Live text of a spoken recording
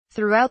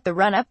Throughout the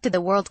run-up to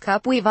the World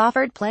Cup, we've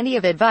offered plenty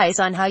of advice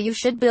on how you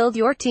should build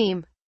your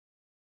team.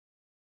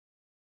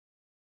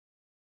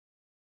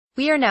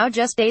 We are now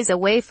just days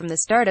away from the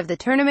start of the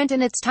tournament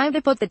and it's time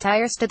to put the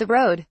tires to the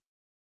road.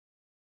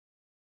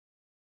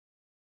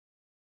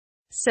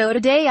 So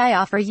today I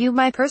offer you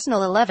my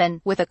personal 11,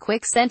 with a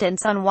quick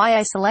sentence on why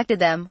I selected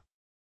them.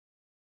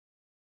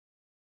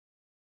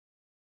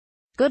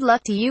 Good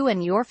luck to you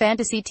and your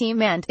fantasy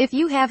team, and if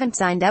you haven't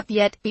signed up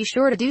yet, be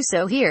sure to do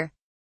so here.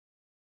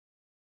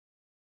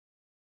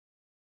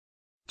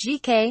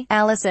 GK,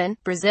 Alisson,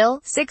 Brazil,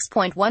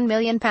 £6.1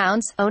 million,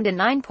 owned in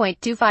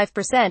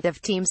 9.25%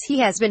 of teams. He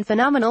has been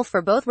phenomenal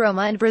for both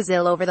Roma and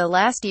Brazil over the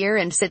last year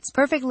and sits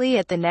perfectly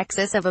at the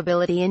nexus of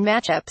ability in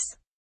matchups.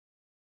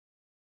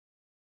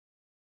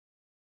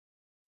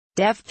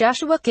 Def,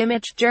 Joshua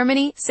Kimmich,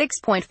 Germany,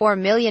 £6.4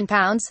 million,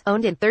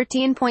 owned in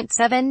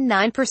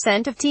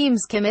 13.79% of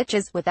teams. Kimmich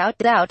is, without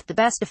doubt, the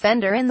best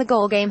defender in the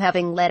goal game,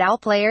 having led all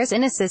players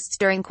in assists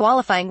during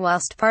qualifying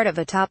whilst part of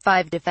a top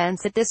 5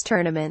 defense at this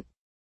tournament.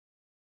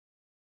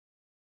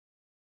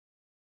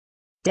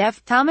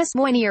 Def, Thomas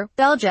Meunier,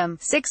 Belgium,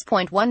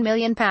 £6.1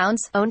 million,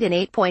 owned in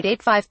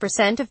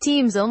 8.85% of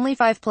teams. Only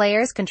 5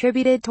 players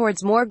contributed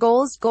towards more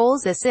goals,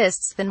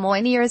 assists than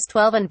Meunier is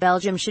 12, and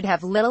Belgium should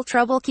have little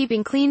trouble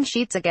keeping clean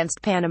sheets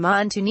against Panama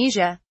and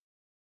Tunisia.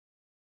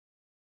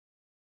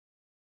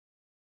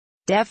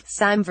 Def,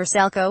 Sim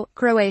Vrsaljko,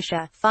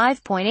 Croatia,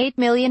 £5.8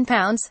 million,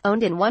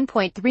 owned in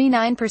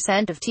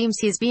 1.39% of teams.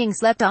 He's being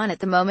slept on at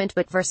the moment,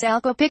 but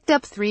Vrsaljko picked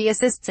up 3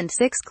 assists and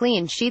 6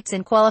 clean sheets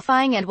in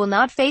qualifying and will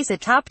not face a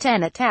top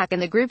 10 attack in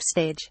the group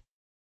stage.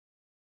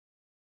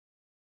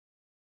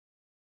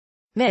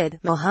 Mid,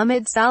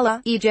 Mohamed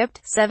Salah,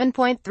 Egypt,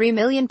 £7.3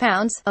 million,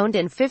 owned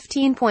in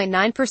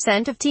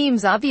 15.9% of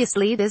teams.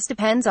 Obviously this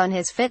depends on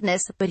his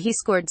fitness, but he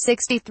scored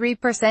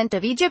 63%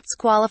 of Egypt's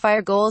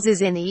qualifier goals,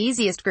 is in the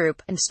easiest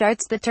group, and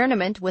starts the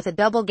tournament with a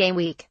double game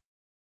week.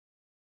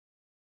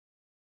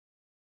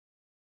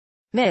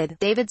 Mid,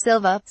 David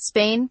Silva,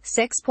 Spain,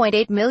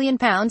 £6.8 million,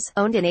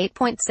 owned in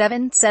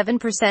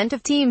 8.77%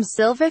 of teams.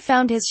 Silva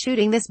found his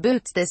shooting this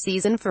boots this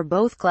season for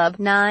both club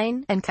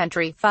 9 and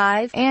country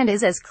 5, and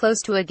is as close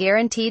to a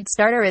guaranteed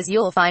starter as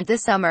you'll find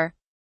this summer.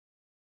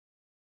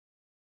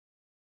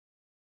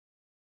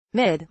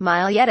 Mid,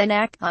 Mile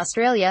Jedinak,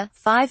 Australia,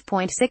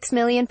 £5.6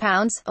 million,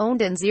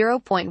 owned in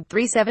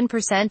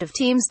 0.37% of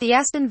teams. The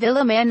Aston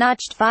Villa man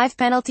notched 5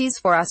 penalties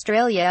for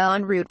Australia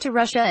en route to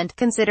Russia, and,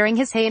 considering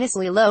his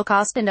heinously low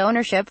cost and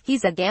ownership,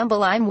 he's a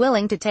gamble I'm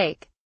willing to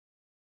take.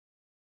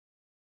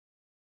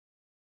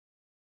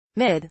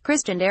 Mid,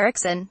 Christian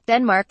Eriksen,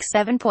 Denmark,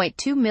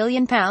 £7.2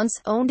 million,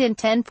 owned in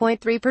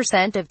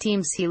 10.3% of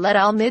teams. He led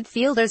all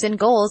midfielders in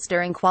goals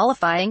during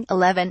qualifying,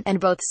 11,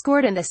 and both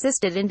scored and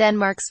assisted in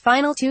Denmark's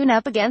final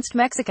tune-up against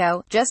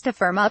Mexico, just to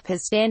firm up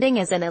his standing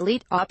as an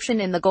elite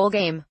option in the goal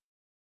game.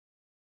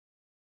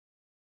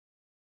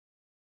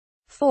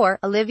 4.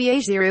 Olivier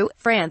Giroud,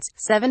 France,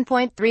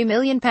 £7.3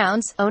 million,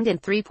 owned in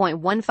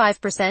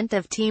 3.15%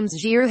 of teams.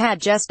 Giroud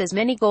had just as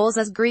many goals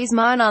as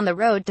Griezmann on the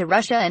road to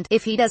Russia, and,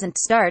 if he doesn't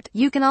start,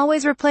 you can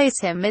always replace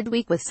him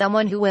midweek with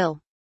someone who will.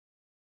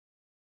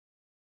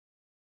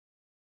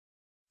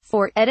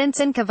 4.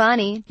 Edinson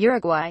Cavani,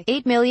 Uruguay,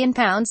 £8 million,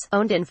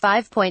 owned in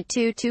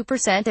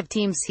 5.22% of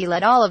teams. He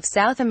led all of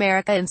South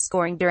America in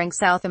scoring during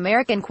South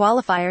American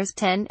qualifiers,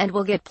 10, and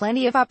will get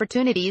plenty of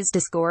opportunities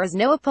to score as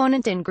no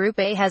opponent in Group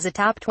A has a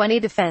top 20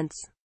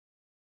 defense.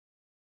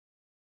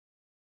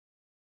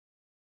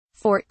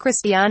 4.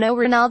 Cristiano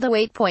Ronaldo,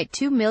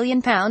 £8.2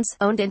 million,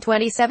 owned in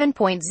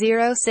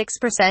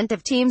 27.06%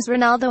 of teams.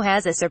 Ronaldo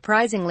has a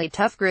surprisingly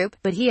tough group,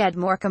 but he had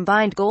more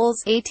combined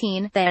goals,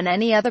 18, than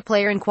any other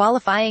player in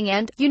qualifying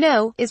and,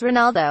 is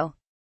Ronaldo.